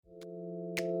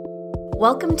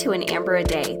Welcome to An Amber a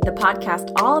Day, the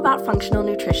podcast all about functional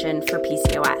nutrition for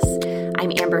PCOS.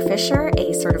 I'm Amber Fisher,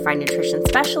 a certified nutrition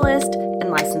specialist and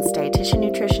licensed dietitian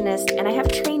nutritionist, and I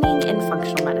have training in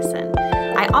functional medicine.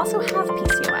 I also have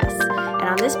PCOS, and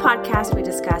on this podcast we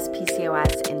discuss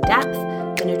PCOS in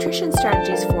depth, the nutrition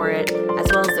strategies for it, as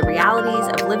well as the realities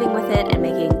of living with it and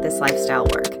making this lifestyle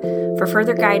work. For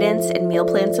further guidance and meal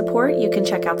plan support, you can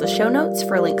check out the show notes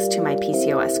for links to my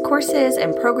PCOS courses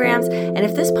and programs. And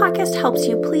if this podcast helps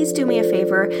you, please do me a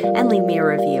favor and leave me a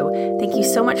review. Thank you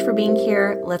so much for being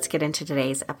here. Let's get into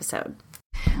today's episode.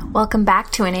 Welcome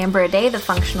back to An Amber a Day, the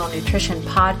Functional Nutrition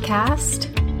Podcast.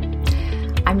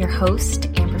 I'm your host,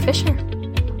 Amber Fisher.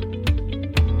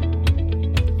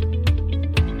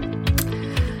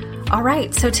 All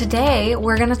right, so today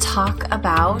we're going to talk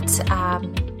about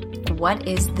what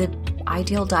is the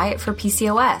ideal diet for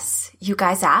PCOS. You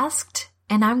guys asked,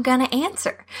 and I'm going to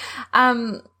answer.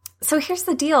 So here's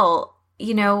the deal.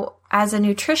 You know, as a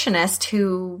nutritionist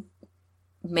who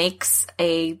makes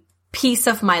a piece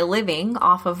of my living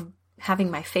off of having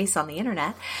my face on the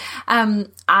internet,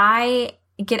 I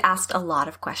get asked a lot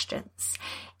of questions.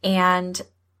 And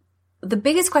the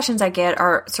biggest questions I get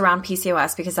are surround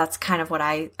PCOS because that's kind of what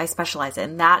I specialize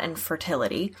in, that and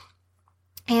fertility.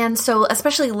 And so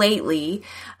especially lately,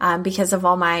 because of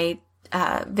all my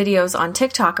videos on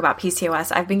TikTok about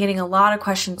PCOS, I've been getting a lot of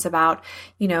questions about,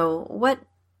 you know, what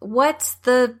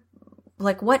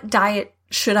diet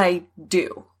should I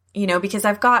do? You know, because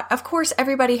I've got, of course,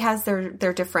 everybody has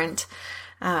their different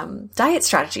diet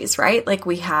strategies, right? Like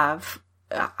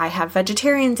I have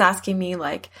vegetarians asking me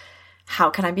like, how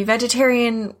can I be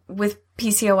vegetarian with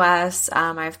PCOS?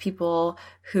 I have people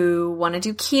who want to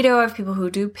do keto. I have people who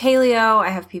do paleo. I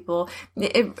have people,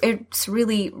 it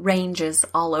really ranges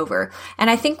all over. And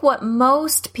I think what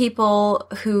most people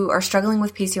who are struggling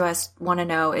with PCOS want to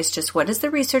know is just, what does the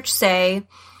research say?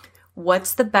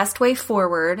 What's the best way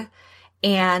forward?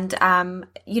 And,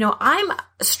 you know, I'm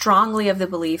strongly of the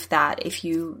belief that if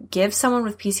you give someone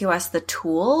with PCOS the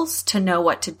tools to know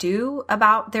what to do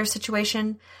about their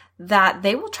situation, that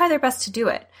they will try their best to do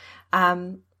it.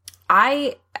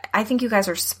 I think you guys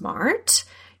are smart.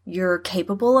 You're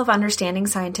capable of understanding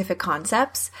scientific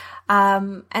concepts.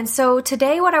 And so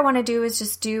today what I want to do is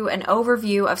just do an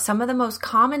overview of some of the most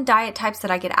common diet types that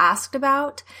I get asked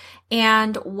about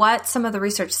and what some of the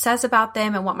research says about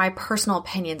them and what my personal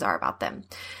opinions are about them.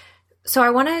 So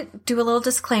I want to do a little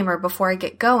disclaimer before I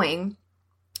get going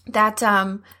that,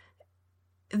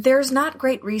 there's not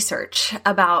great research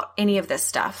about any of this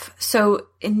stuff. So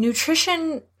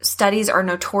nutrition studies are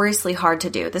notoriously hard to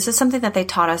do. This is something that they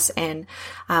taught us in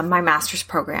my master's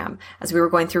program as we were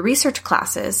going through research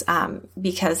classes,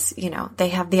 because, you know, they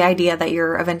have the idea that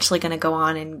you're eventually going to go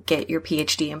on and get your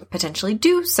PhD and potentially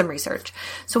do some research.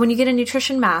 So when you get a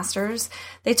nutrition master's,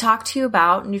 they talk to you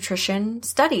about nutrition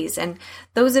studies. And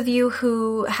those of you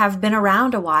who have been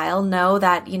around a while know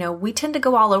that, you know, we tend to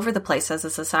go all over the place as a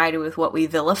society with what we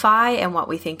vilify and what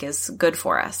we think is good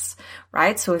for us,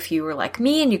 right? So if you were like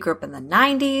me and you grew up in the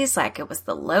 90s, like it was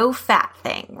the low fat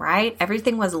thing, right?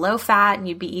 Everything was low fat and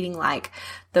you'd be eating like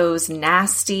those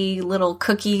nasty little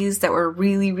cookies that were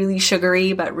really, really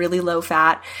sugary, but really low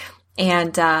fat.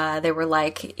 And they were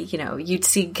like, you know, you'd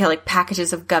see like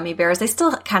packages of gummy bears. They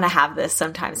still kind of have this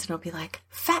sometimes. And it'll be like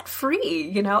fat free,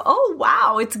 you know, oh,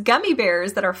 wow, it's gummy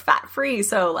bears that are fat free.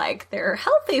 So like they're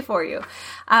healthy for you.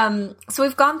 So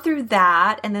we've gone through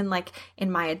that. And then like in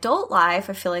my adult life,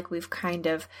 I feel like we've kind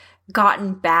of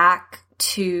gotten back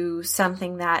to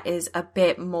something that is a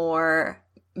bit more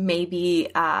maybe,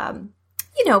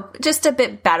 you know, just a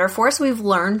bit better for us. We've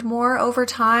learned more over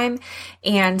time.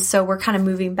 And so we're kind of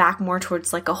moving back more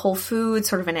towards like a whole food,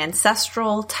 sort of an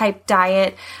ancestral type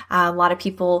diet. A lot of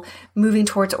people moving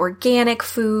towards organic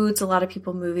foods, a lot of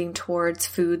people moving towards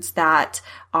foods that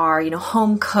are, you know,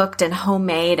 home cooked and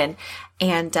homemade.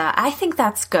 And I think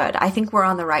that's good. I think we're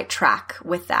on the right track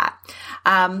with that.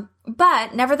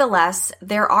 But nevertheless,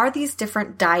 there are these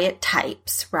different diet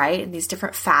types, right? And these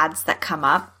different fads that come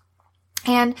up.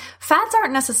 And fads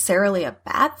aren't necessarily a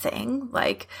bad thing.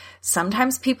 Like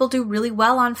sometimes people do really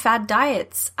well on fad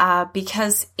diets,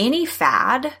 because any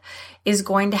fad is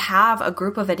going to have a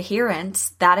group of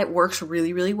adherents that it works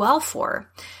really, really well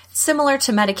for. Similar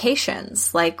to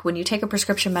medications, like when you take a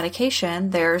prescription medication,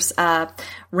 there's a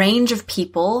range of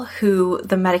people who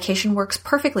the medication works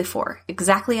perfectly for,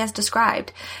 exactly as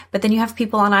described. But then you have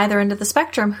people on either end of the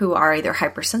spectrum who are either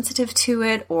hypersensitive to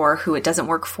it or who it doesn't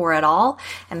work for at all.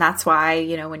 And that's why,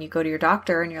 you know, when you go to your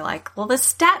doctor and you're like, well, this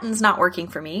statin's not working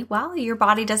for me. Well, your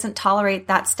body doesn't tolerate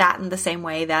that statin the same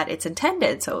way that it's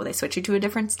intended. So they switch you to a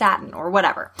different statin or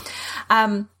whatever.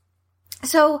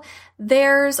 So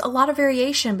there's a lot of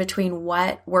variation between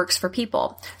what works for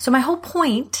people. So my whole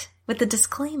point with the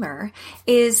disclaimer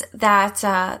is that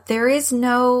there's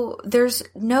no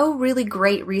really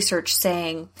great research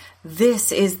saying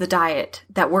this is the diet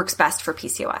that works best for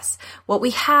PCOS. What we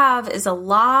have is a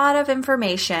lot of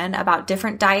information about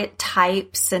different diet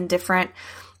types and different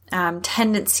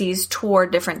tendencies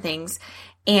toward different things,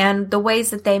 and the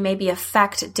ways that they maybe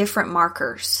affect different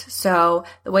markers. So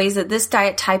the ways that this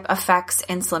diet type affects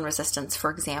insulin resistance,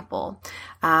 for example,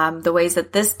 the ways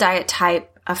that this diet type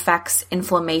affects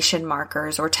inflammation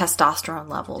markers or testosterone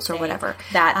levels or whatever.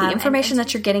 That the information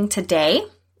that you're getting today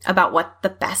about what the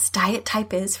best diet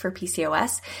type is for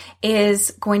PCOS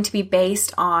is going to be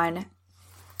based on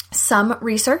some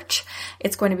research.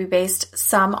 It's going to be based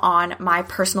some on my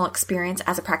personal experience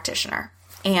as a practitioner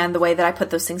and the way that I put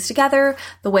those things together,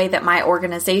 the way that my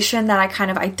organization that I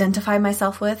kind of identify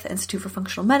myself with, Institute for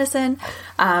Functional Medicine,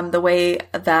 the way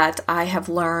that I have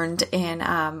learned in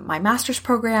my master's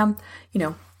program,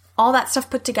 all that stuff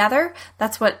put together.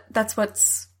 That's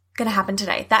what's going to happen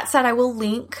today. That said, I will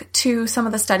link to some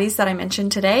of the studies that I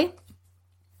mentioned today,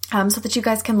 so that you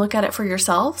guys can look at it for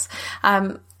yourselves.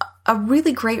 A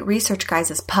really great research, guys,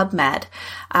 is PubMed.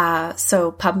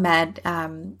 So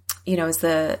PubMed,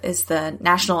 is the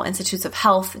National Institutes of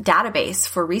Health database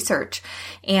for research.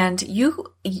 And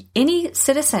any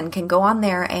citizen can go on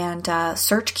there and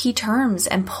search key terms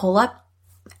and pull up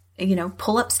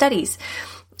studies.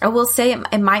 I will say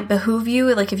it might behoove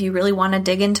you, like if you really want to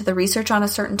dig into the research on a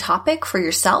certain topic for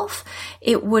yourself,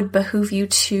 it would behoove you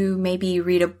to maybe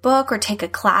read a book or take a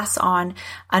class on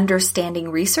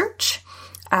understanding research.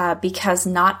 Because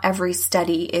not every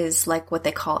study is like what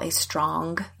they call a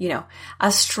strong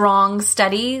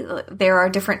study. There are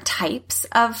different types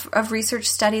of research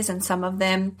studies, and some of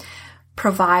them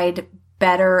provide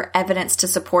better evidence to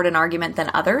support an argument than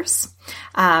others.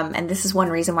 And this is one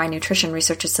reason why nutrition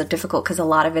research is so difficult, because a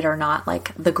lot of it are not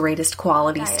like the greatest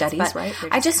quality studies. But right?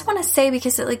 I just want to say,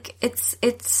 because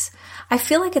I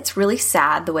feel like it's really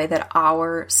sad the way that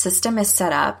our system is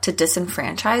set up to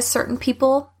disenfranchise certain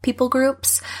people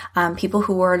groups, people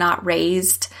who are not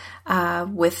raised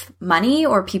with money,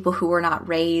 or people who are not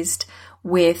raised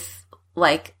with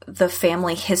like the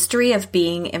family history of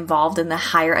being involved in the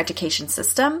higher education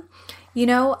system.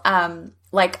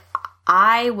 Like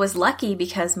I was lucky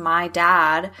because my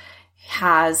dad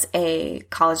has a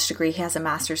college degree. He has a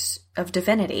master's of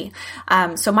divinity.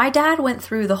 So my dad went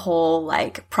through the whole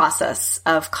like process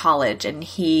of college, and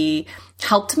he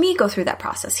helped me go through that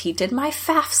process. He did my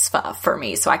FAFSA for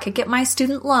me so I could get my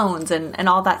student loans and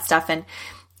all that stuff.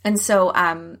 And so,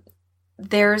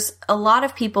 there's a lot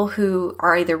of people who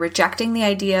are either rejecting the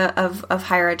idea of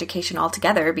higher education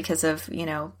altogether because of,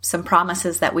 some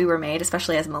promises that we were made,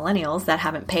 especially as millennials, that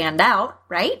haven't panned out,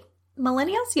 right?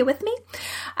 Millennials, you with me?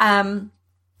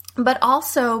 But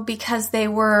also because they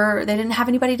didn't have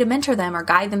anybody to mentor them or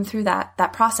guide them through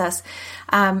that process.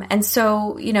 And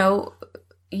so,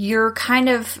 you're kind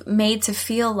of made to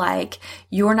feel like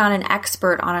you're not an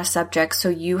expert on a subject, so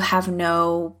you have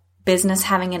no business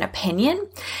having an opinion.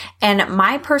 And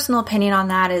my personal opinion on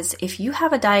that is, if you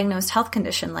have a diagnosed health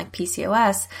condition like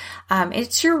PCOS,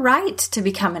 it's your right to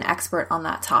become an expert on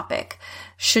that topic.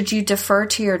 Should you defer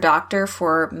to your doctor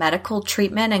for medical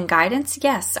treatment and guidance?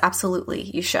 Yes, absolutely,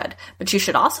 you should. But you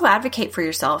should also advocate for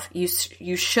yourself. You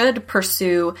should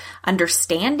pursue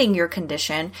understanding your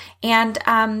condition, and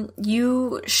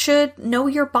you should know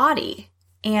your body.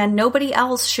 And nobody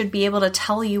else should be able to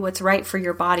tell you what's right for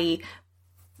your body,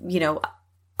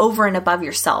 over and above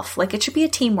yourself. Like, it should be a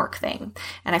teamwork thing.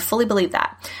 And I fully believe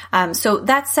that. So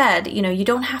that said, you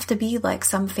don't have to be like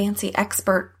some fancy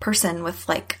expert person with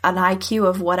like an IQ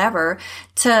of whatever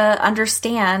to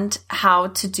understand how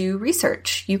to do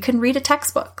research. You can read a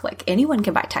textbook. Like, anyone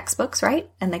can buy textbooks, right?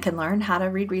 And they can learn how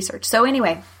to read research. So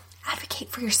anyway, advocate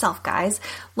for yourself, guys.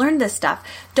 Learn this stuff.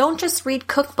 Don't just read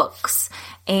cookbooks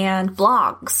and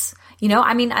blogs.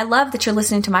 I love that you're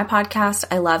listening to my podcast.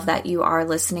 I love that you are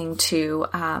listening to,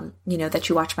 that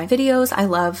you watch my videos. I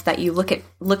love that you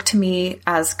look to me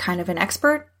as kind of an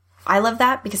expert. I love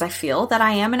that because I feel that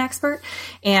I am an expert,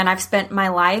 and I've spent my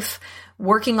life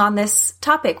working on this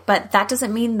topic, but that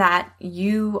doesn't mean that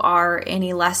you are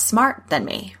any less smart than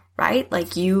me, right?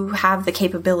 Like, you have the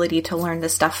capability to learn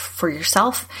this stuff for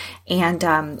yourself,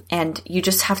 and you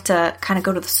just have to kind of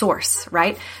go to the source,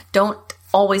 right? Don't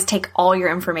always take all your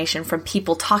information from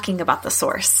people talking about the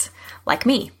source, like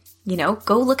me.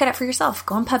 Go look at it for yourself.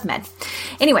 Go on PubMed.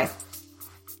 Anyway.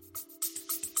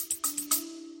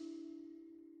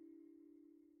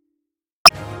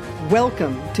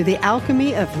 Welcome to the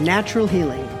Alchemy of Natural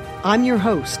Healing. I'm your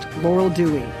host, Laurel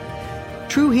Dewey.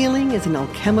 True healing is an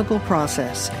alchemical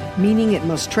process, meaning it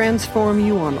must transform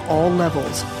you on all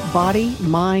levels, body,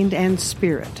 mind, and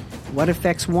spirit. What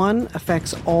affects one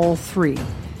affects all three.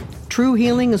 True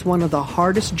healing is one of the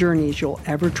hardest journeys you'll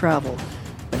ever travel,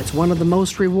 but it's one of the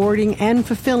most rewarding and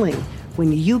fulfilling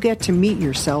when you get to meet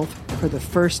yourself for the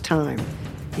first time.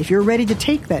 If you're ready to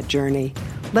take that journey,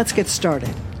 let's get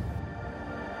started.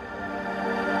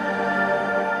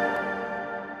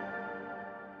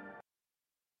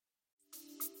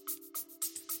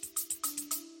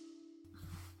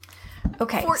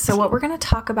 Okay, so what we're going to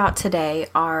talk about today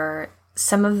are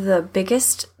some of the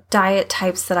biggest diet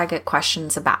types that I get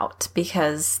questions about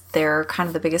because they're kind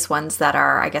of the biggest ones that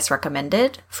are, I guess,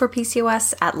 recommended for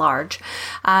PCOS at large.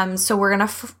 So we're going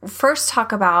to first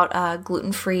talk about a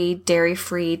gluten-free,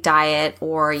 dairy-free diet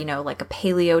or, like a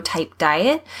paleo type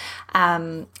diet.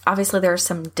 Obviously there are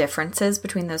some differences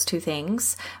between those two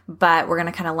things, but we're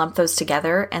going to kind of lump those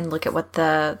together and look at what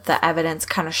the evidence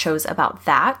kind of shows about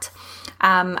that.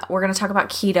 We're going to talk about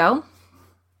keto,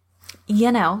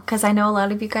 because I know a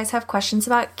lot of you guys have questions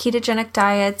about ketogenic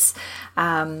diets,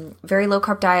 very low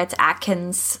carb diets,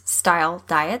 Atkins style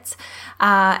diets.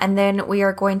 And then we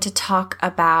are going to talk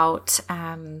about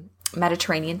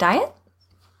Mediterranean diet.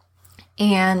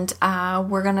 And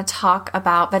we're going to talk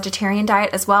about vegetarian diet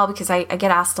as well, because I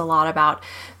get asked a lot about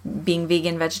being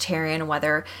vegan, vegetarian,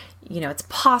 whether, it's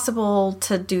possible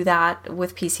to do that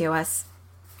with PCOS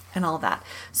and all of that.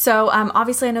 So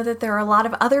obviously I know that there are a lot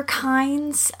of other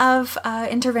kinds of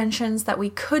interventions that we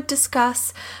could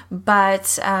discuss,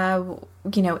 but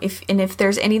if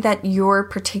there's any that you're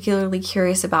particularly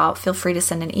curious about, feel free to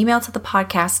send an email to the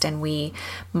podcast and we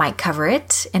might cover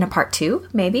it in a part 2,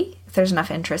 maybe, if there's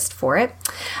enough interest for it.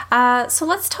 So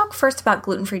let's talk first about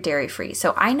gluten-free, dairy-free.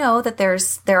 So I know that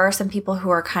there are some people who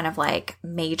are kind of like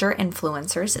major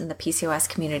influencers in the PCOS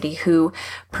community who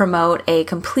promote a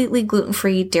completely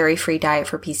gluten-free, dairy-free diet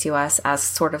for PCOS as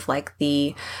sort of like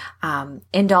the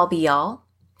end-all be-all.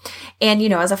 And,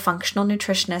 as a functional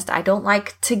nutritionist, I don't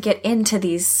like to get into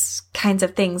these kinds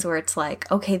of things where it's like,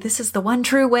 okay, this is the one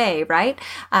true way, right?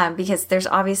 Because there's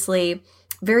obviously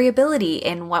variability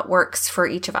in what works for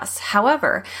each of us.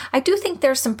 However, I do think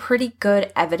there's some pretty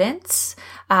good evidence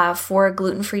for a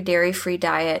gluten-free, dairy-free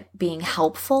diet being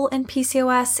helpful in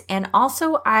PCOS. And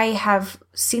also I have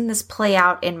seen this play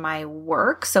out in my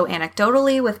work. So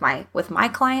anecdotally with my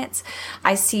clients,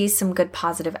 I see some good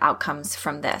positive outcomes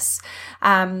from this.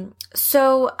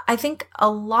 So I think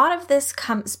a lot of this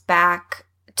comes back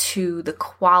to the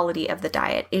quality of the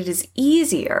diet. It is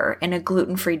easier in a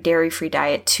gluten-free, dairy-free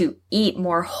diet to eat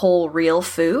more whole, real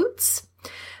foods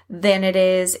than it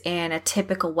is in a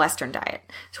typical Western diet.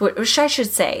 So which I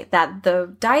should say that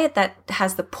the diet that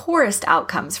has the poorest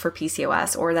outcomes for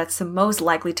PCOS, or that's the most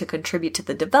likely to contribute to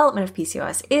the development of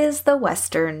PCOS, is the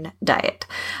Western diet,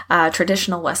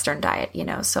 traditional Western diet,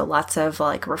 so lots of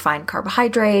like refined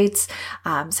carbohydrates,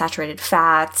 saturated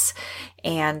fats,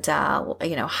 and,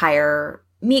 higher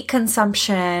meat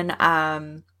consumption,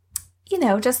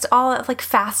 just all like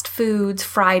fast foods,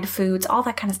 fried foods, all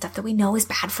that kind of stuff that we know is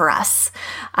bad for us.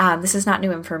 This is not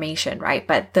new information, right?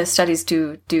 But the studies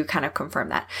do kind of confirm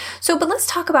that. So, but let's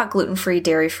talk about gluten-free,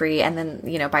 dairy-free, and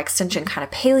then, by extension, kind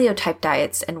of paleo type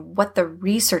diets and what the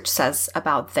research says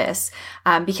about this,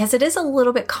 because it is a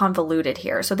little bit convoluted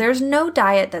here. So there's no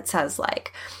diet that says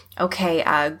like, okay,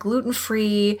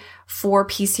 gluten-free for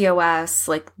PCOS,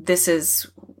 like this is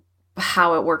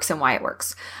how it works and why it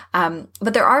works.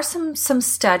 But there are some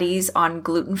studies on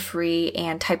gluten-free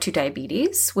and type 2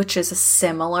 diabetes, which is a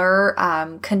similar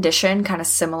condition, kind of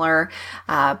similar,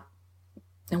 and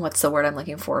what's the word I'm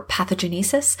looking for?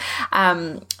 Pathogenesis.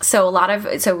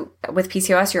 So with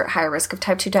PCOS, you're at higher risk of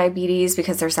type 2 diabetes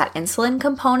because there's that insulin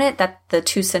component that the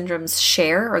two syndromes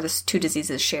share, or the two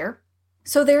diseases share.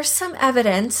 So there's some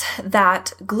evidence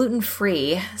that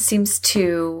gluten-free seems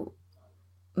to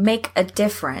make a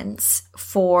difference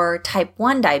for type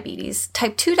 1 diabetes.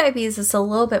 Type 2 diabetes is a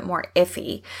little bit more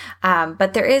iffy,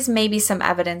 but there is maybe some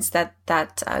evidence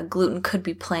that gluten could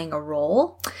be playing a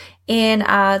role in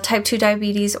type 2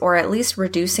 diabetes, or at least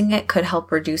reducing it could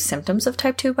help reduce symptoms of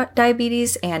type 2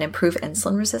 diabetes and improve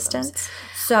insulin resistance.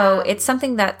 So it's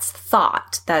something that's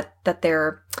thought that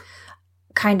they're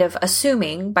kind of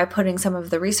assuming by putting some of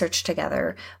the research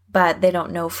together, but they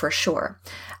don't know for sure.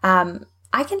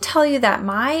 I can tell you that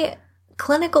my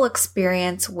clinical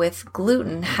experience with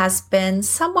gluten has been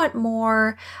somewhat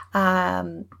more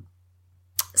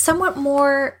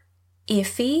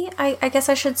iffy, I guess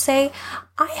I should say.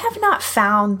 I have not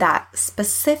found that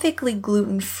specifically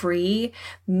gluten-free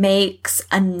makes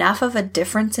enough of a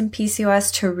difference in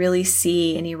PCOS to really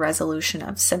see any resolution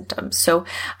of symptoms. So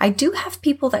I do have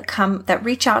people that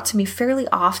reach out to me fairly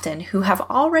often who have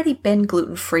already been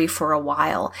gluten-free for a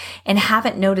while and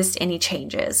haven't noticed any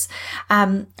changes.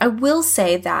 I will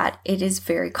say that it is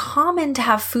very common to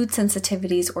have food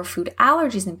sensitivities or food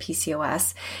allergies in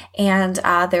PCOS. And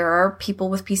there are people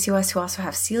with PCOS who also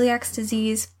have celiac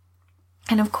disease.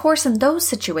 And of course, in those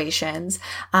situations,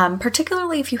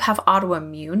 particularly if you have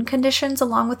autoimmune conditions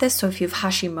along with this, so if you have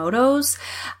Hashimoto's,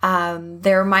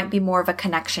 there might be more of a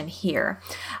connection here.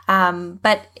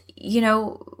 But,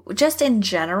 just in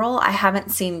general, I haven't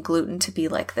seen gluten to be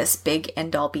like this big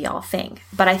end-all be-all thing.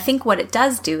 But I think what it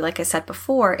does do, like I said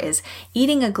before, is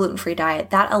eating a gluten-free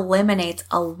diet, that eliminates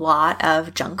a lot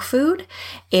of junk food.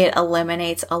 It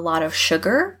eliminates a lot of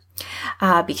sugar.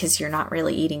 Because you're not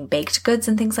really eating baked goods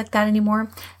and things like that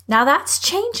anymore. Now that's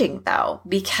changing though,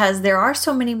 because there are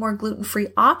so many more gluten-free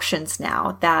options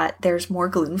now that there's more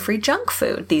gluten-free junk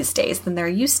food these days than there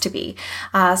used to be.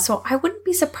 So I wouldn't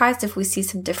be surprised if we see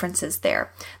some differences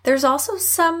there. There's also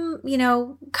some,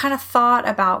 kind of thought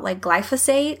about like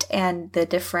glyphosate and the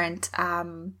different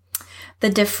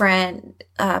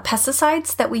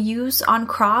pesticides that we use on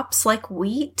crops like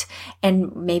wheat,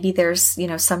 and maybe there's,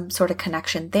 some sort of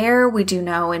connection there. We do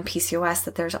know in PCOS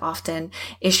that there's often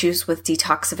issues with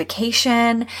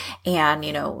detoxification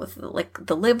and, with like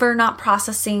the liver not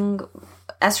processing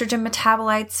estrogen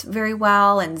metabolites very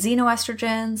well and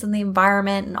xenoestrogens in the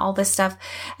environment and all this stuff.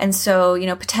 And so,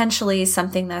 potentially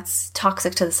something that's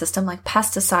toxic to the system like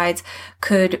pesticides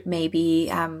could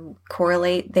maybe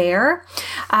correlate there.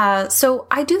 So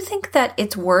I do think that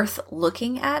it's worth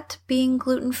looking at being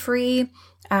gluten-free.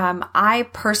 I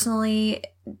personally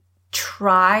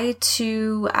try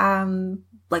to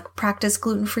practice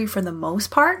gluten-free for the most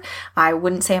part. I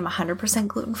wouldn't say I'm 100%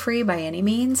 gluten-free by any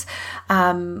means.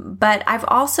 But I've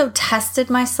also tested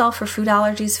myself for food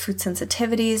allergies, food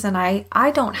sensitivities, and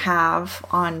I don't have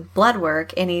on blood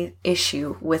work any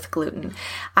issue with gluten.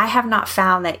 I have not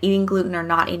found that eating gluten or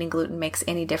not eating gluten makes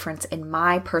any difference in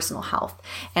my personal health.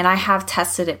 And I have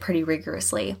tested it pretty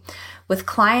rigorously. With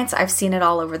clients, I've seen it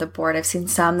all over the board. I've seen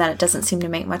some that it doesn't seem to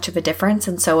make much of a difference.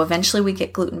 And so eventually we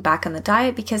get gluten back in the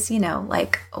diet because,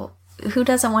 who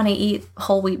doesn't want to eat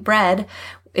whole wheat bread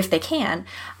if they can?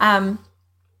 And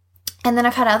then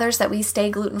I've had others that we stay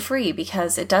gluten-free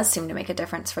because it does seem to make a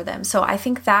difference for them. So I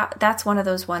think that's one of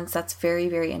those ones that's very,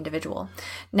 very individual.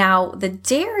 Now, the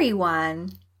dairy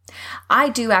one, I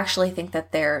do actually think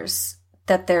that there's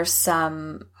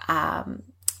some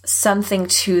something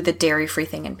to the dairy-free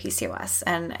thing in PCOS.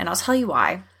 And I'll tell you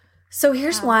why. So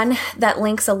here's one that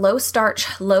links a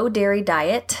low-starch, low-dairy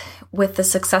diet with the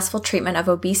successful treatment of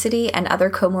obesity and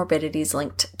other comorbidities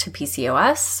linked to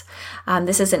PCOS.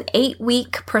 This is an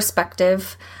 8-week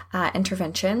prospective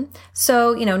intervention.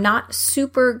 So, not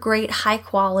super great,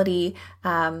 high-quality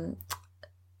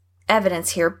evidence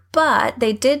here, but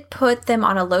they did put them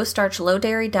on a low-starch,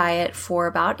 low-dairy diet for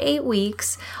about 8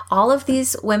 weeks. All of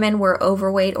these women were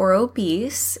overweight or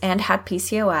obese and had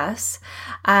PCOS.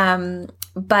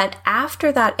 But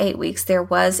after that 8 weeks, there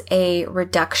was a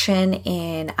reduction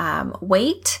in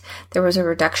weight. There was a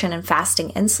reduction in fasting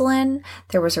insulin.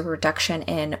 There was a reduction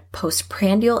in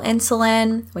postprandial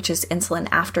insulin, which is insulin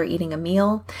after eating a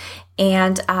meal,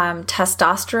 and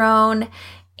testosterone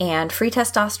and free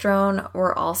testosterone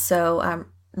were also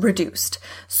reduced.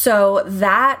 So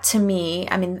that to me,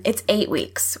 it's 8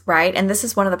 weeks, right? And this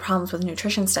is one of the problems with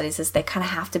nutrition studies is they kind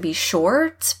of have to be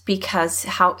short because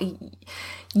how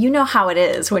it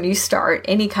is when you start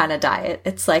any kind of diet.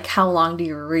 It's like, how long do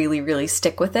you really, really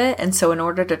stick with it? And so in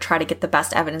order to try to get the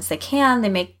best evidence they can, they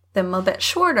make them a bit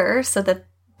shorter so that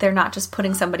they're not just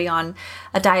putting somebody on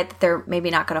a diet that they're maybe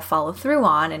not going to follow through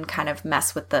on and kind of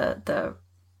mess with the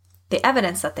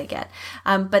evidence that they get.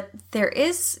 But there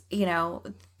is,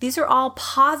 these are all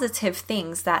positive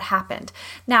things that happened.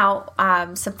 Now,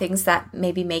 some things that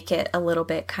maybe make it a little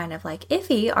bit kind of like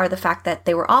iffy are the fact that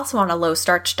they were also on a low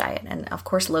starch diet. And of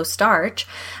course, low starch,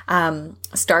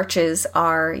 starches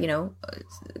are,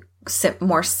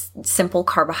 more simple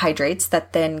carbohydrates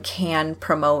that then can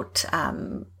promote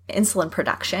insulin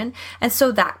production. And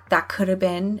so that could have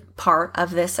been part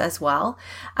of this as well.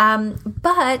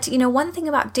 But, one thing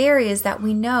about dairy is that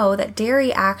we know that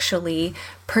dairy actually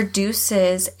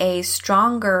produces a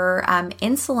stronger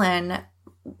insulin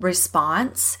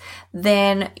response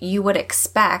than you would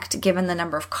expect given the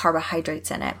number of carbohydrates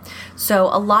in it. So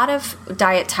a lot of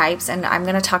diet types, and I'm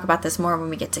going to talk about this more when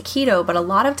we get to keto, but a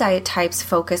lot of diet types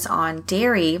focus on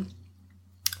dairy,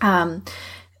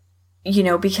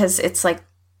 because it's like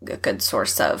a good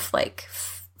source of like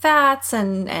fats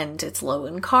and it's low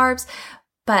in carbs.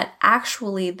 But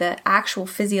actually, the actual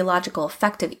physiological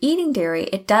effect of eating dairy,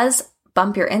 it does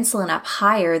bump your insulin up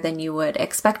higher than you would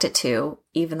expect it to,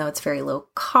 even though it's very low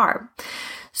carb.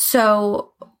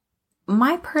 So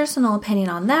my personal opinion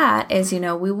on that is,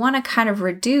 we want to kind of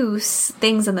reduce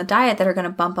things in the diet that are going to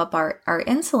bump up our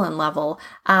insulin level,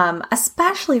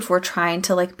 especially if we're trying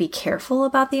to like be careful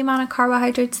about the amount of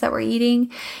carbohydrates that we're eating.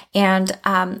 And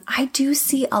I do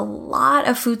see a lot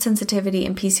of food sensitivity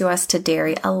in PCOS to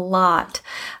dairy, a lot,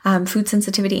 food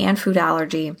sensitivity and food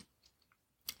allergy.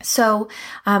 So,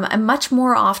 much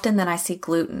more often than I see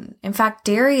gluten. In fact,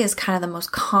 dairy is kind of the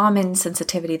most common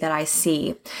sensitivity that I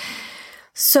see.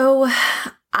 So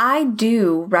I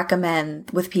do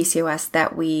recommend with PCOS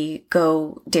that we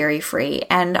go dairy-free.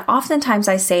 And oftentimes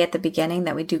I say at the beginning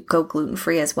that we do go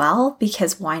gluten-free as well,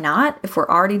 because why not? If we're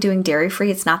already doing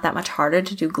dairy-free, it's not that much harder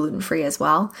to do gluten-free as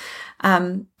well.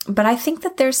 But I think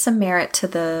that there's some merit to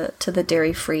the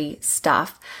dairy-free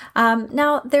stuff.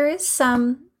 Now there is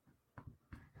some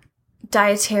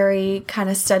dietary kind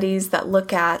of studies that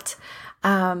look at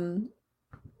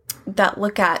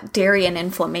dairy and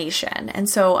inflammation. And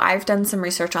so I've done some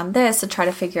research on this to try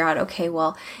to figure out, okay,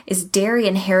 well, is dairy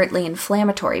inherently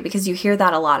inflammatory? Because you hear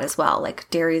that a lot as well, like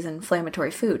dairy is an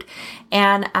inflammatory food.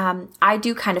 And I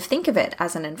do kind of think of it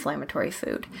as an inflammatory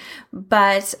food.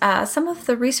 But some of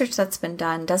the research that's been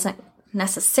done doesn't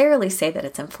necessarily say that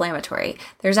it's inflammatory.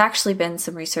 There's actually been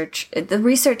some research. The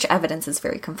research evidence is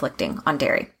very conflicting on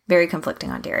dairy,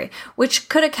 which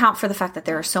could account for the fact that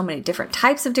there are so many different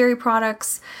types of dairy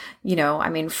products,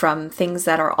 from things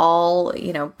that are all,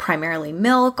 primarily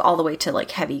milk, all the way to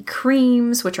like heavy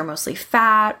creams, which are mostly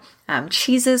fat,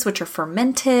 cheeses, which are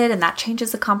fermented, and that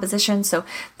changes the composition. So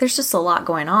there's just a lot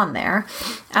going on there.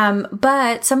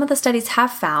 But some of the studies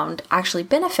have found actually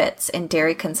benefits in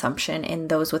dairy consumption in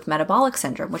those with metabolic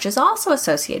syndrome, which is also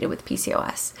associated with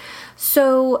PCOS.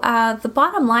 So the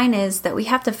bottom line is that we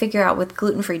have to figure out with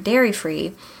gluten-free,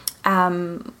 dairy-free,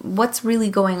 what's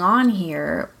really going on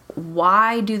here.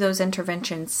 Why do those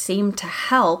interventions seem to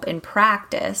help in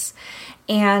practice?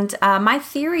 And my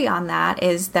theory on that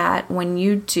is that when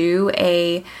you do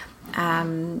a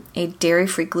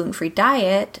dairy-free, gluten-free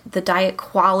diet, the diet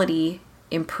quality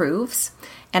improves.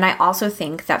 And I also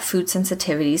think that food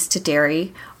sensitivities to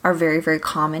dairy are very, very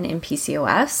common in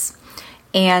PCOS.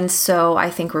 And so I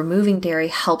think removing dairy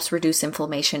helps reduce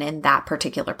inflammation in that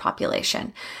particular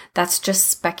population. That's just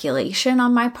speculation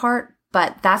on my part,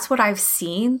 but that's what I've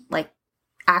seen, like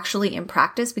actually in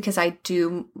practice, because I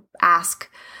do ask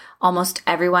almost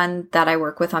everyone that I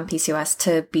work with on PCOS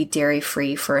to be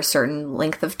dairy-free for a certain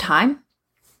length of time.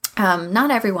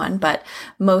 Not everyone, but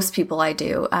most people I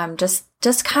do,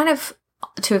 just kind of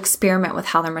to experiment with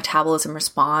how their metabolism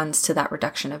responds to that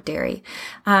reduction of dairy.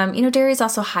 Dairy is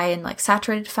also high in like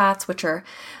saturated fats, which are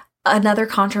another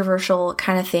controversial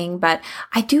kind of thing. But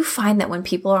I do find that when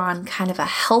people are on kind of a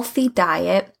healthy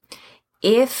diet,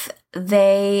 if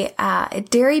they,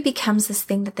 dairy becomes this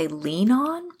thing that they lean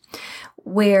on,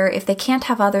 where if they can't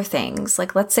have other things,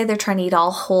 like let's say they're trying to eat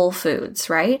all whole foods,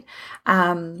 right?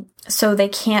 So they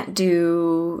can't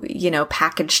do,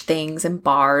 packaged things and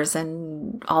bars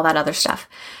and all that other stuff.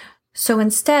 So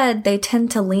instead they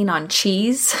tend to lean on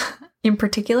cheese in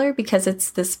particular, because it's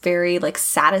this very like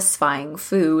satisfying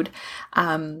food,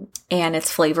 and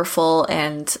it's flavorful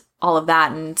and all of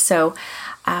that. And so,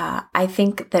 I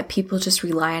think that people just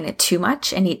rely on it too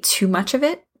much and eat too much of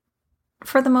it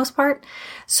for the most part.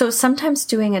 So sometimes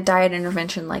doing a diet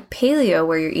intervention like paleo,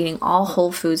 where you're eating all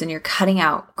whole foods and you're cutting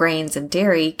out grains and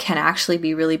dairy, can actually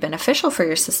be really beneficial for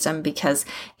your system, because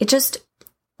it just,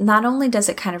 not only does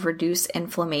it kind of reduce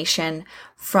inflammation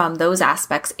from those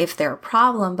aspects if they're a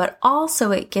problem, but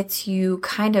also it gets you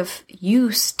kind of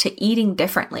used to eating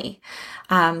differently,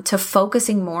 to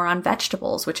focusing more on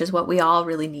vegetables, which is what we all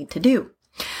really need to do,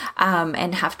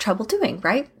 and have trouble doing,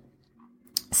 right?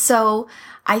 So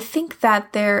I think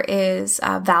that there is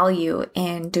value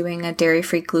in doing a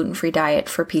dairy-free, gluten-free diet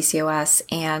for PCOS.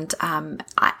 And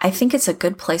I think it's a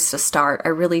good place to start. I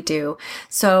really do.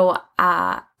 So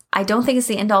I don't think it's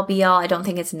the end-all be-all. I don't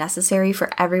think it's necessary for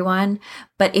everyone.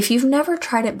 But if you've never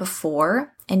tried it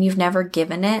before and you've never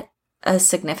given it a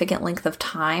significant length of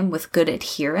time with good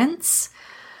adherence,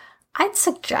 I'd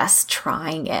suggest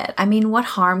trying it. I mean, what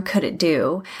harm could it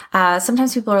do?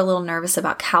 Sometimes people are a little nervous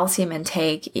about calcium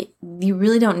intake. You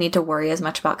really don't need to worry as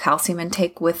much about calcium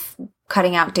intake with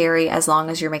cutting out dairy as long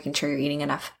as you're making sure you're eating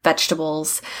enough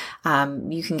vegetables.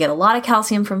 You can get a lot of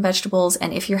calcium from vegetables.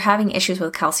 And if you're having issues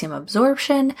with calcium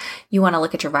absorption, you want to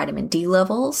look at your vitamin D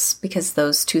levels because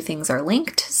those two things are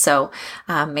linked. So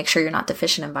make sure you're not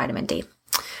deficient in vitamin D.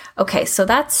 Okay, so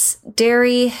that's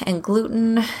dairy and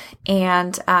gluten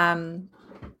and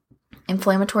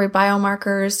inflammatory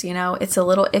biomarkers. You know, it's a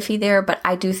little iffy there, but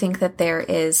I do think that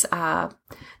there's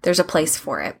a place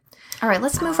for it. All right,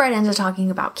 let's move right into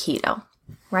talking about keto,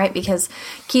 right? Because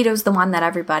keto is the one that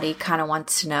everybody kind of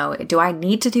wants to know. Do I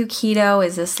need to do keto?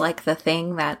 Is this like the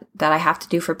thing that I have to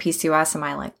do for PCOS? Am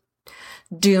I like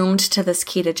doomed to this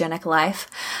ketogenic life?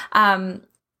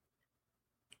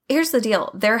 Here's the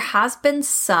deal. There has been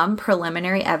some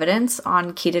preliminary evidence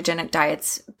on ketogenic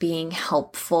diets being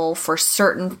helpful for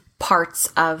certain parts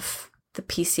of the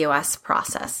PCOS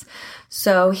process.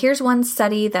 So here's one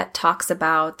study that talks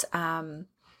about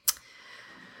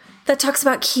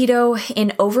keto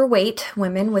in overweight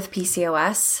women with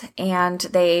PCOS, and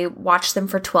they watched them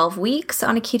for 12 weeks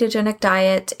on a ketogenic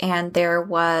diet, and there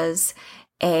was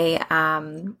a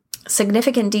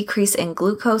significant decrease in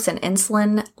glucose and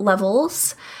insulin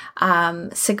levels,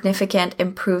 significant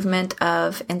improvement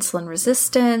of insulin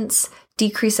resistance,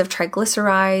 decrease of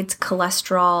triglycerides,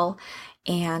 cholesterol,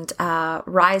 and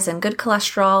rise in good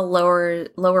cholesterol,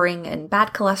 lowering in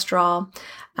bad cholesterol.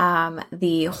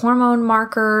 The hormone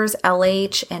markers,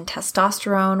 LH and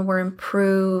testosterone, were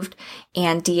improved,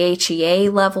 and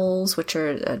DHEA levels, which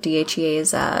are DHEA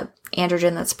is a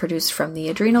androgen that's produced from the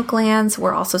adrenal glands,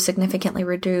 were also significantly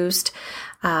reduced.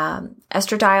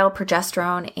 Estradiol,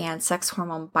 progesterone, and sex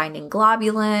hormone binding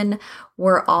globulin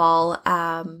were all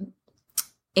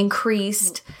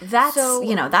increased.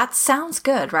 That sounds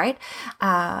good, right?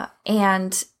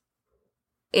 And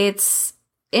it's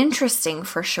interesting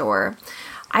for sure.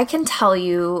 I can tell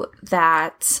you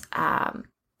that,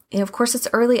 of course, it's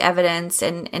early evidence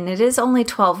and it is only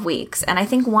 12 weeks. And I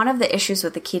think one of the issues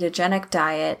with the ketogenic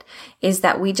diet is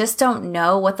that we just don't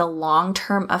know what the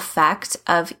long-term effect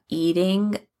of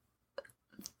eating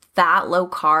that low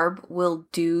carb will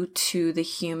do to the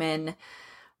human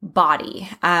body.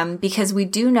 Because we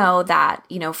do know that,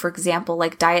 for example,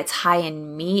 like diets high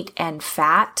in meat and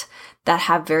fat that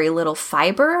have very little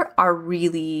fiber are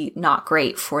really not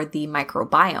great for the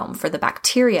microbiome, for the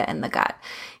bacteria in the gut.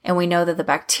 And we know that the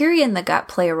bacteria in the gut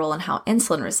play a role in how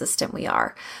insulin resistant we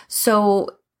are. So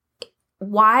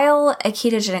while a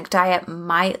ketogenic diet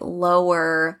might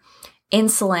lower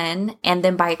insulin and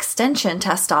then by extension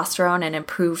testosterone and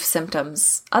improve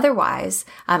symptoms otherwise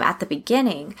at the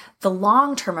beginning, the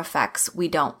long-term effects we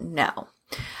don't know.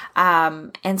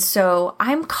 And so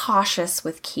I'm cautious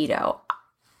with keto.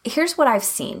 Here's what I've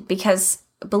seen, because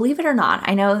believe it or not,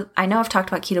 I know I've talked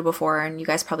about keto before and you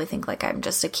guys probably think like I'm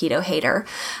just a keto hater,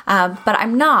 but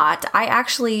I'm not. I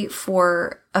actually,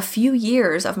 for a few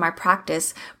years of my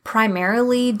practice,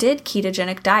 primarily did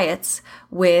ketogenic diets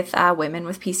with women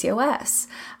with PCOS,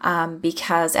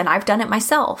 and I've done it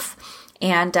myself.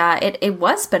 And it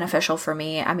was beneficial for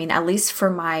me. I mean, at least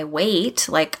for my weight,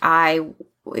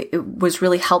 it was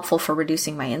really helpful for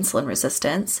reducing my insulin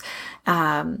resistance.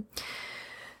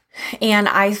 And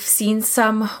I've seen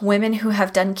some women who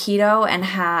have done keto and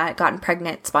had gotten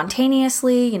pregnant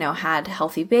spontaneously, had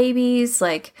healthy babies,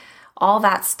 like all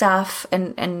that stuff,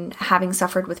 and having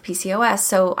suffered with PCOS.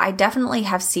 So I definitely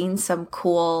have seen some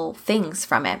cool things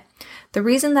from it. The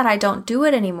reason that I don't do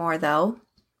it anymore, though,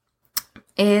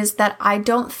 is that I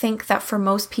don't think that for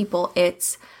most people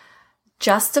it's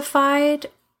justified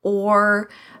or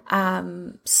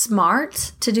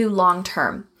smart to do long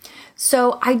term.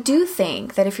 So I do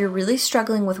think that if you're really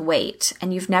struggling with weight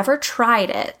and you've never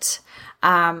tried it,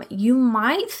 you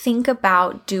might think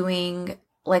about doing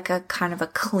like a kind of a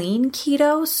clean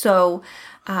keto. So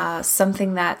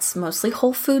something that's mostly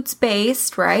whole foods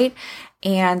based, right?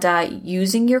 And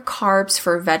using your carbs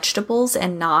for vegetables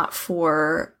and not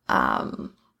for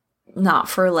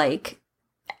like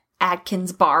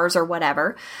Atkins bars or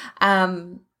whatever,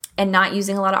 and not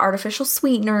using a lot of artificial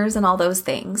sweeteners and all those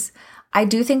things. I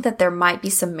do think that there might be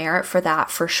some merit for that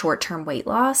for short-term weight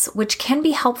loss, which can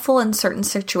be helpful in certain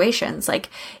situations. Like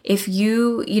if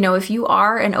you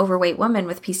are an overweight woman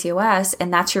with PCOS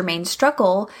and that's your main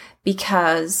struggle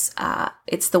because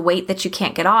it's the weight that you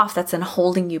can't get off that's then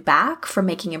holding you back from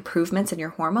making improvements in your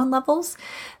hormone levels,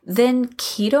 then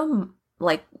keto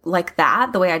like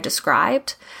that, the way I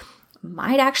described,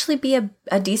 might actually be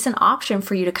a decent option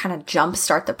for you to kind of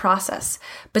jumpstart the process.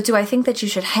 But do I think that you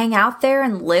should hang out there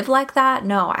and live like that?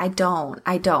 No, I don't.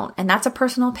 And that's a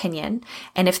personal opinion.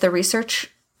 And if the research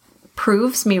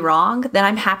proves me wrong, then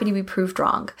I'm happy to be proved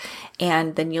wrong.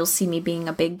 And then you'll see me being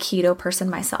a big keto person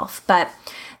myself. But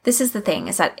this is the thing,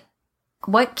 is that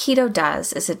what keto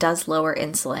does is it does lower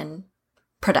insulin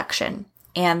production.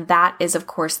 And that is, of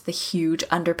course, the huge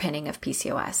underpinning of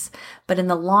PCOS. But in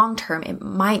the long term, it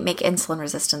might make insulin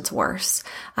resistance worse.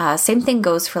 Same thing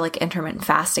goes for like intermittent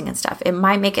fasting and stuff. It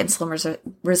might make insulin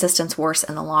resistance worse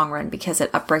in the long run because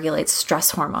it upregulates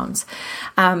stress hormones.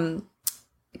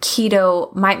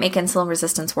 Keto might make insulin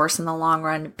resistance worse in the long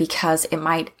run because it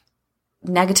might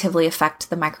negatively affect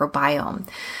the microbiome.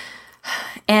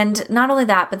 And not only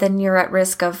that, but then you're at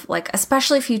risk of like,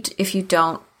 especially if you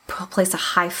don't place a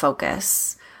high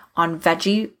focus on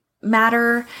veggie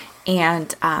matter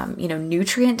and,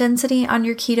 nutrient density on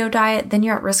your keto diet, then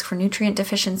you're at risk for nutrient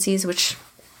deficiencies, which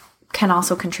can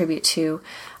also contribute to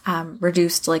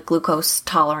reduced like glucose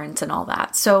tolerance and all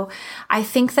that. So I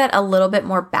think that a little bit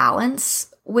more balance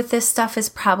with this stuff is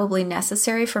probably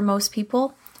necessary for most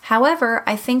people. However,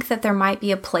 I think that there might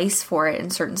be a place for it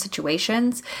in certain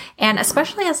situations. And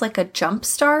especially as like a jump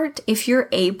start, if you're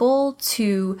able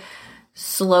to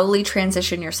slowly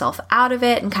transition yourself out of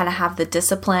it and kind of have the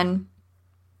discipline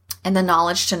and the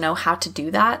knowledge to know how to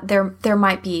do that, there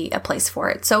might be a place for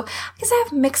it. So I guess I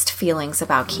have mixed feelings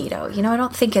about keto. I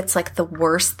don't think it's like the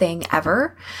worst thing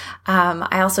ever.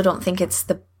 I also don't think it's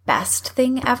the best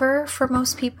thing ever for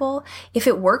most people. If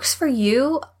it works for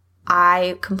you,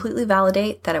 I completely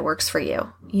validate that it works for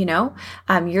you.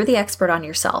 You're the expert on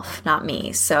yourself, not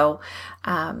me. So,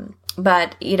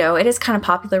 but it is kind of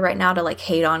popular right now to like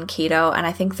hate on keto. And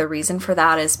I think the reason for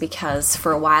that is because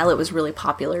for a while it was really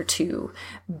popular to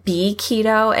be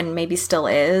keto, and maybe still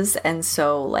is. And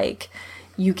so like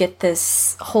you get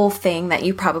this whole thing that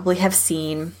you probably have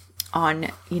seen on,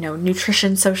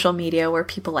 nutrition social media where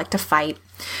people like to fight,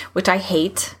 which I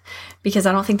hate because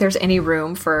I don't think there's any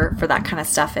room for that kind of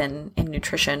stuff in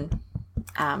nutrition.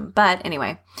 But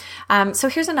anyway, so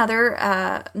here's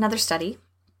another study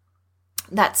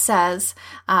that says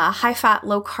high-fat,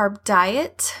 low-carb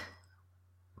diet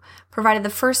provided the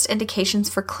first indications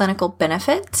for clinical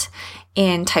benefit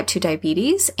in type 2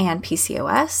 diabetes and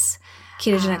PCOS.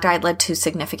 Ketogenic diet led to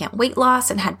significant weight loss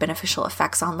and had beneficial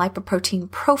effects on lipoprotein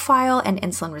profile and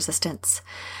insulin resistance.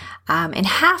 In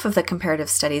half of the comparative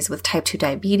studies with type 2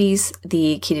 diabetes,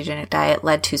 the ketogenic diet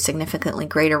led to significantly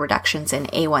greater reductions in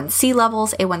A1C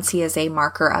levels. A1C is a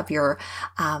marker of your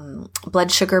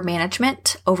blood sugar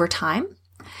management over time,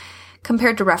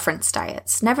 compared to reference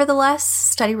diets. Nevertheless,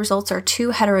 study results are too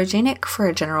heterogenic for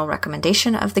a general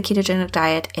recommendation of the ketogenic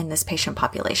diet in this patient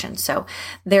population. So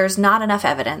there's not enough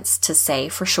evidence to say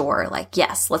for sure, like,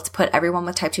 yes, let's put everyone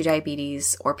with type 2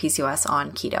 diabetes or PCOS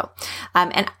on keto.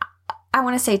 And I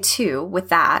want to say too, with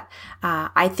that,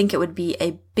 I think it would be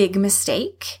a big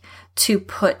mistake to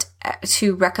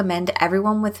recommend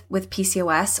everyone with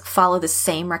PCOS follow the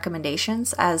same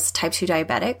recommendations as type 2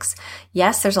 diabetics.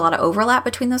 Yes, there's a lot of overlap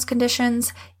between those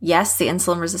conditions. Yes, the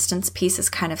insulin resistance piece is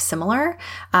kind of similar,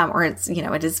 or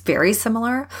it is very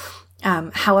similar.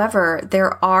 However,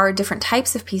 there are different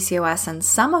types of PCOS, and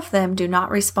some of them do not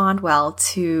respond well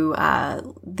to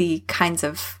the kinds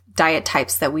of diet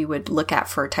types that we would look at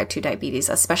for type 2 diabetes,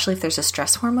 especially if there's a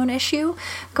stress hormone issue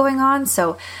going on.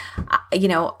 So,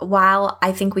 while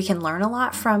I think we can learn a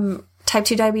lot from type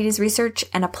 2 diabetes research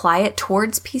and apply it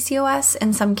towards PCOS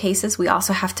in some cases, we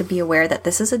also have to be aware that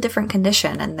this is a different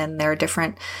condition, and then there are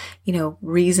different,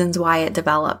 reasons why it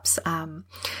develops.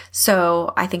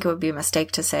 So I think it would be a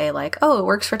mistake to say like, oh, it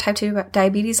works for type 2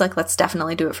 diabetes, like let's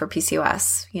definitely do it for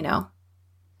PCOS,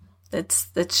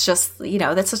 It's just,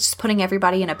 that's just putting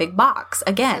everybody in a big box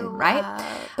again, right?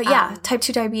 But yeah, type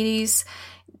 2 diabetes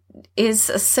is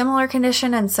a similar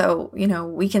condition. And so,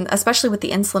 we can, especially with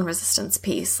the insulin resistance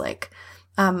piece, like,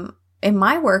 in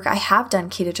my work, I have done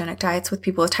ketogenic diets with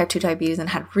people with type 2 diabetes and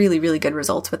had really, really good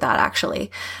results with that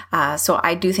actually. So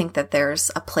I do think that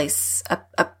there's a place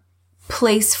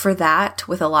for that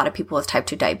with a lot of people with type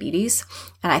 2 diabetes.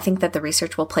 And I think that the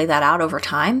research will play that out over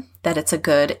time, that it's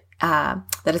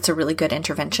a really good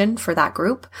intervention for that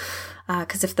group.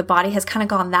 Because if the body has kind of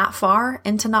gone that far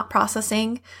into not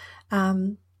processing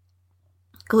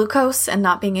glucose and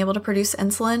not being able to produce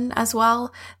insulin as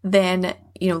well, then,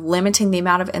 limiting the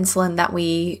amount of insulin that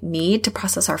we need to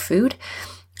process our food,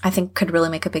 I think could really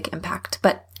make a big impact.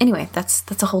 But anyway, that's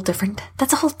a whole different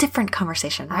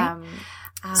conversation, right?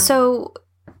 So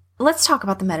let's talk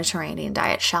about the Mediterranean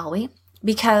diet, shall we?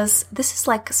 Because this is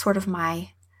like sort of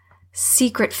my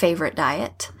secret favorite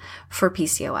diet for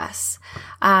PCOS.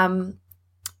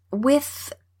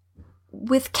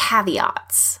 With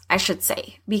caveats, I should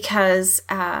say, because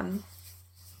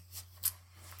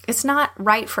it's not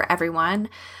right for everyone.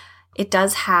 It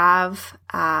does have,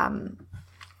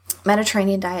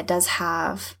 Mediterranean diet does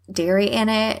have dairy in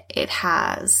it. It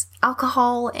has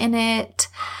alcohol in it.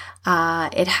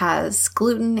 It has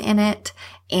gluten in it.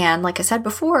 And like I said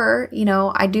before,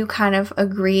 I do kind of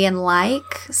agree and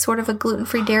like sort of a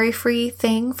gluten-free, dairy-free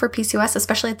thing for PCOS,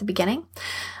 especially at the beginning.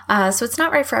 So it's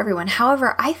not right for everyone.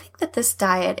 However, I think that this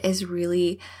diet is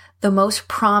really the most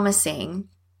promising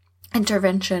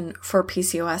intervention for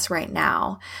PCOS right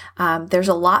now. There's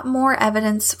a lot more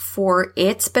evidence for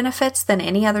its benefits than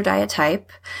any other diet type.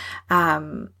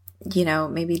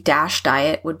 Maybe DASH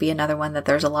diet would be another one that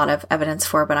there's a lot of evidence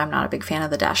for, but I'm not a big fan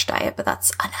of the DASH diet, but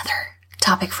that's another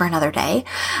topic for another day.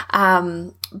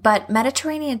 But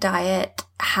Mediterranean diet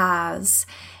has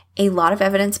a lot of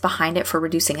evidence behind it for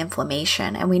reducing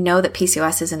inflammation. And we know that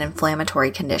PCOS is an inflammatory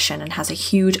condition and has a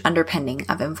huge underpinning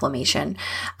of inflammation.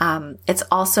 It's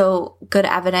also good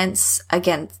evidence,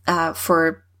 again,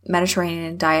 for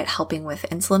Mediterranean diet helping with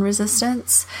insulin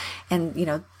resistance. And,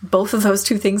 both of those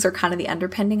two things are kind of the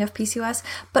underpinning of PCOS.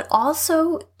 But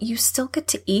also, you still get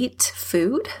to eat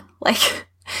food. Like,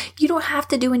 you don't have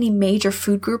to do any major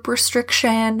food group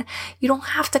restriction. You don't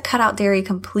have to cut out dairy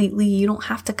completely. You don't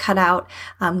have to cut out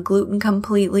gluten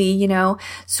completely,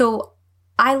 So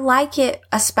I like it,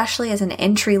 especially as an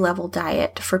entry-level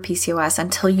diet for PCOS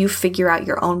until you figure out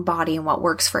your own body and what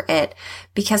works for it.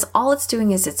 Because all it's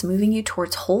doing is it's moving you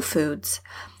towards whole foods.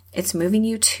 It's moving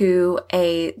you to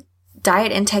a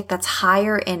diet intake that's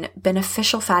higher in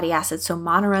beneficial fatty acids, so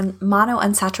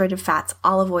monounsaturated fats,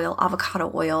 olive oil,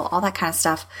 avocado oil, all that kind of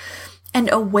stuff, and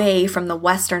away from the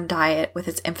Western diet with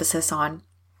its emphasis on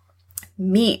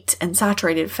meat and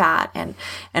saturated fat and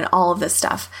all of this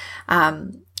stuff.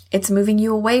 It's moving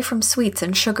you away from sweets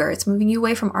and sugar. It's moving you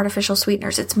away from artificial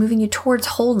sweeteners. It's moving you towards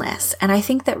wholeness. And I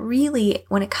think that really,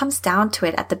 when it comes down to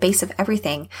it, at the base of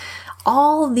everything,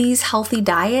 all these healthy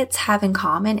diets have in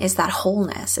common is that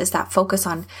wholeness, is that focus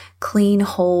on clean,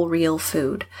 whole, real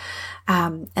food.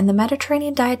 And the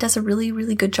Mediterranean diet does a really,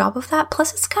 really good job of that.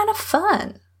 Plus, it's kind of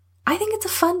fun. I think it's a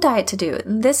fun diet to do.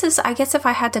 And this is, I guess if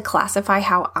I had to classify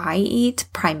how I eat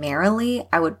primarily,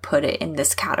 I would put it in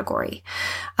this category.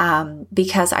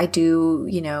 Because I do,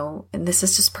 and this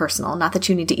is just personal, not that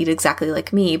you need to eat exactly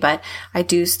like me, but I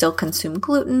do still consume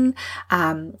gluten.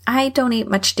 I don't eat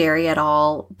much dairy at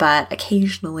all, but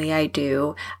occasionally I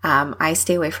do. I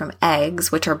stay away from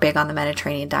eggs, which are big on the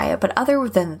Mediterranean diet. But other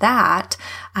than that,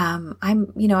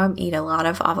 I'm eat a lot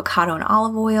of avocado and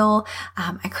olive oil.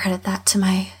 I credit that to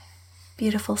my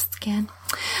beautiful skin.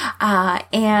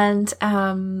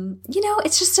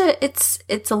 It's just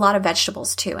it's a lot of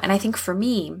vegetables too. And I think for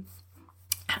me,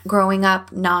 growing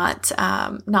up, not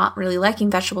really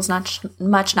liking vegetables,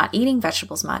 not eating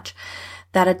vegetables much,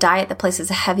 that a diet that places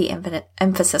a heavy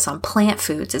emphasis on plant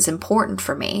foods is important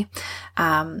for me.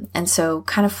 And so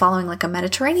kind of following like a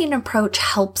Mediterranean approach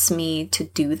helps me to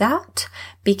do that,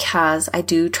 because I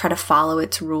do try to follow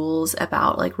its rules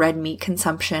about like red meat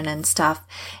consumption and stuff.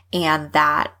 And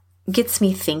that gets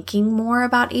me thinking more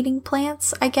about eating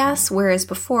plants, I guess. Whereas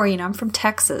before, I'm from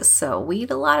Texas, so we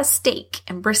eat a lot of steak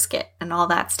and brisket and all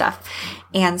that stuff.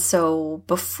 And so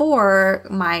before,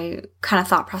 my kind of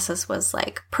thought process was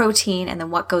like protein and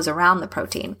then what goes around the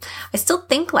protein. I still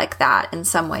think like that in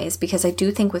some ways, because I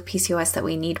do think with PCOS that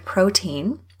we need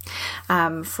protein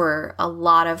for a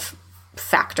lot of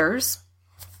factors.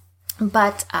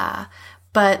 But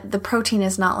the protein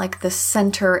is not like the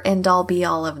center end all be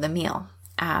all of the meal.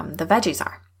 The veggies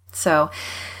are. So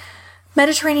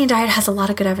Mediterranean diet has a lot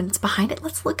of good evidence behind it.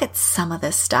 Let's look at some of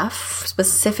this stuff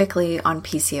specifically on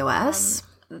PCOS.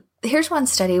 Here's one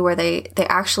study where they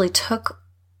actually took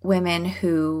women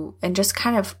and just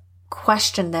kind of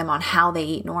questioned them on how they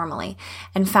eat normally,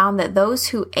 and found that those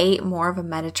who ate more of a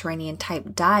Mediterranean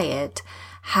type diet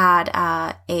had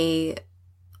a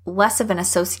less of an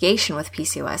association with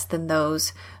PCOS than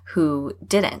those who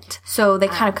didn't. So they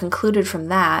kind of concluded from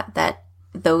that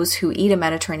those who eat a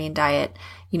Mediterranean diet,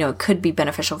 could be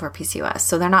beneficial for PCOS.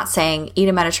 So they're not saying eat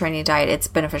a Mediterranean diet, it's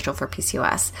beneficial for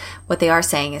PCOS. What they are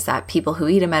saying is that people who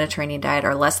eat a Mediterranean diet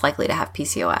are less likely to have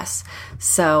PCOS.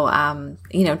 So,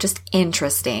 just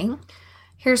interesting.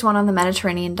 Here's one on the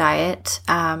Mediterranean diet,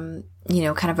 kind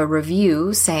of a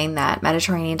review saying that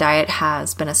Mediterranean diet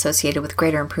has been associated with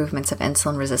greater improvements of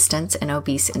insulin resistance in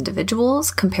obese individuals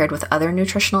compared with other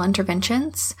nutritional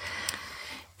interventions.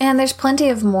 And there's plenty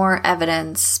of more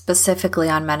evidence specifically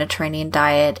on Mediterranean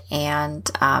diet and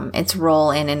its role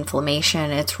in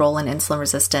inflammation, its role in insulin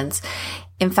resistance.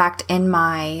 In fact, in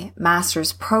my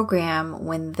master's program,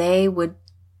 when they would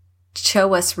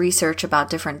show us research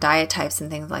about different diet types and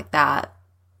things like that,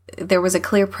 there was a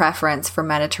clear preference for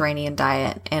Mediterranean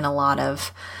diet in a lot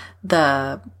of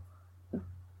the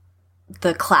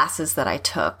classes that I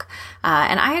took.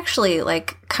 And I actually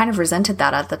kind of resented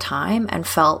that at the time and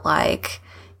felt like,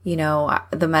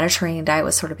 the Mediterranean diet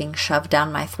was sort of being shoved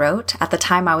down my throat. At the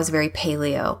time, I was very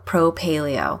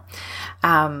pro-paleo.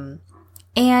 And,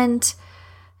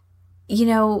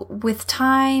 with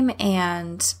time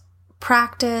and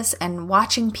practice and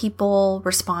watching people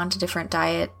respond to different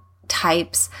diet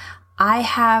types, I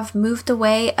have moved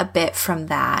away a bit from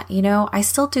that. I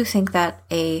still do think that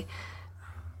a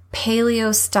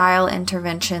paleo style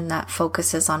intervention that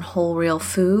focuses on whole real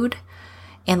food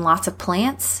and lots of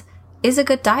plants is a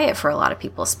good diet for a lot of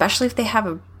people, especially if they have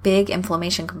a big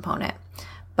inflammation component.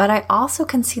 But I also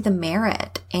can see the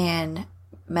merit in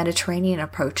Mediterranean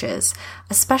approaches,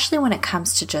 especially when it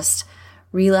comes to just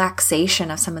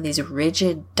relaxation of some of these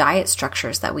rigid diet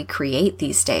structures that we create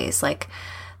these days.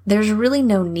 There's really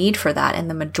no need for that in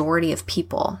the majority of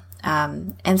people.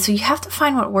 And so you have to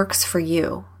find what works for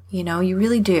you. You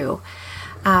really do.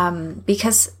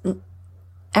 Because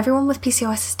everyone with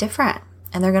PCOS is different.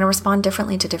 And they're going to respond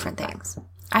differently to different things.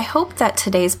 I hope that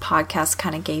today's podcast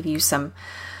kind of gave you some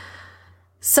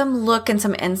look and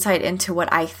some insight into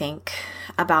what I think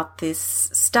about this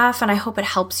stuff. And I hope it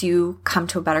helps you come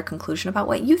to a better conclusion about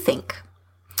what you think.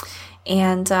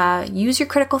 And use your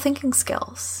critical thinking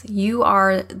skills. You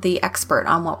are the expert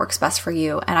on what works best for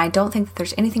you. And I don't think that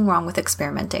there's anything wrong with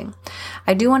experimenting.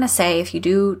 I do want to say, if you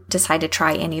do decide to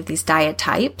try any of these diet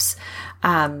types,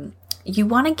 you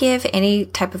want to give any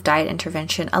type of diet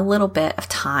intervention a little bit of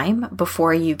time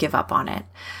before you give up on it.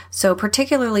 So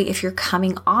particularly if you're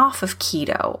coming off of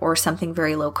keto or something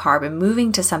very low carb and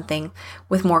moving to something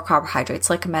with more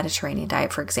carbohydrates, like a Mediterranean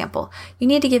diet, for example, you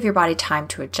need to give your body time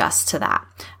to adjust to that.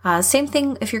 Same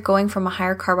thing if you're going from a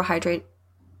higher carbohydrate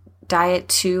diet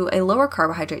to a lower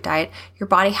carbohydrate diet, your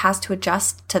body has to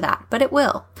adjust to that, but it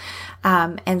will.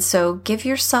 And so give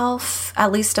yourself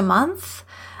at least a month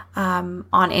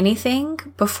on anything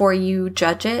before you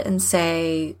judge it and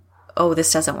say, oh,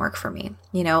 this doesn't work for me.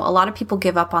 A lot of people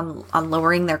give up on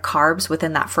lowering their carbs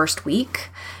within that first week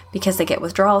because they get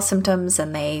withdrawal symptoms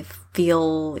and they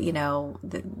feel,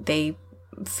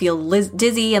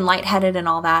 dizzy and lightheaded and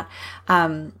all that.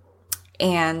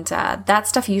 And that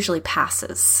stuff usually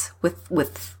passes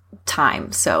with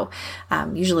time. So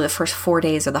usually the first 4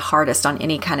 days are the hardest on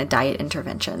any kind of diet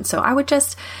intervention. So I would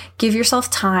just give yourself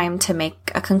time to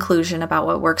make a conclusion about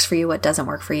what works for you, what doesn't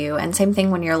work for you. And same thing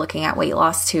when you're looking at weight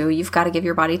loss too. You've got to give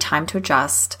your body time to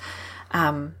adjust.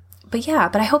 But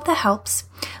I hope that helps.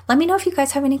 Let me know if you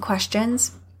guys have any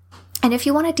questions. And if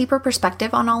you want a deeper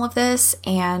perspective on all of this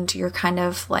and you're kind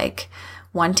of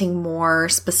wanting more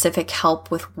specific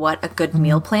help with what a good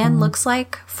meal plan looks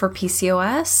like for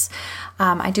PCOS,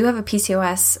 I do have a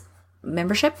PCOS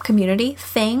membership community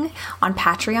thing on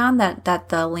Patreon that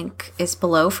the link is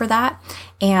below for that.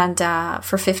 And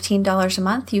for $15 a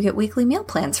month, you get weekly meal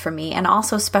plans from me and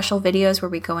also special videos where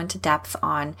we go into depth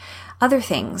on other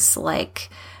things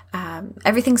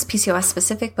everything's PCOS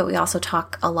specific, but we also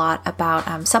talk a lot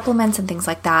about supplements and things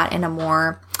like that in a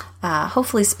more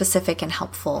hopefully specific and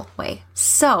helpful way.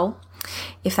 So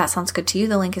if that sounds good to you,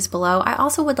 the link is below. I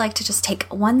also would like to just take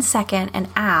 1 second and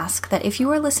ask that if you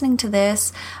are listening to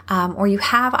this or you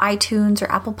have iTunes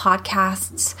or Apple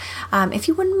Podcasts, if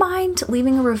you wouldn't mind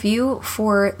leaving a review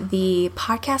for the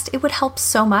podcast, it would help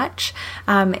so much.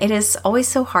 It is always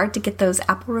so hard to get those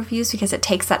Apple reviews because it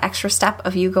takes that extra step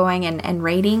of you going and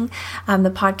rating the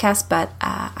podcast, but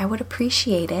I would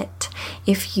appreciate it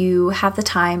if you have the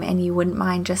time and you wouldn't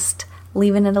mind just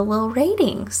leaving it a little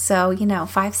rating. So,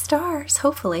 5 stars,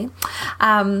 hopefully.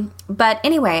 But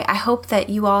anyway, I hope that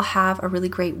you all have a really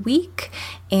great week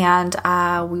and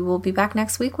we will be back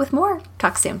next week with more.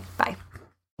 Talk soon. Bye.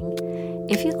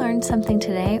 If you learned something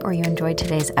today or you enjoyed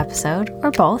today's episode,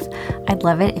 or both, I'd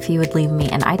love it if you would leave me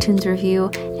an iTunes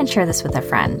review and share this with a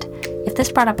friend. If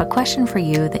this brought up a question for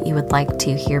you that you would like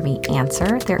to hear me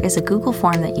answer, there is a Google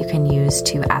form that you can use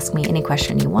to ask me any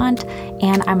question you want,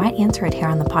 and I might answer it here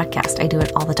on the podcast. I do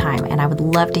it all the time, and I would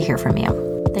love to hear from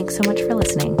you. Thanks so much for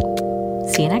listening.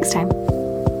 See you next time.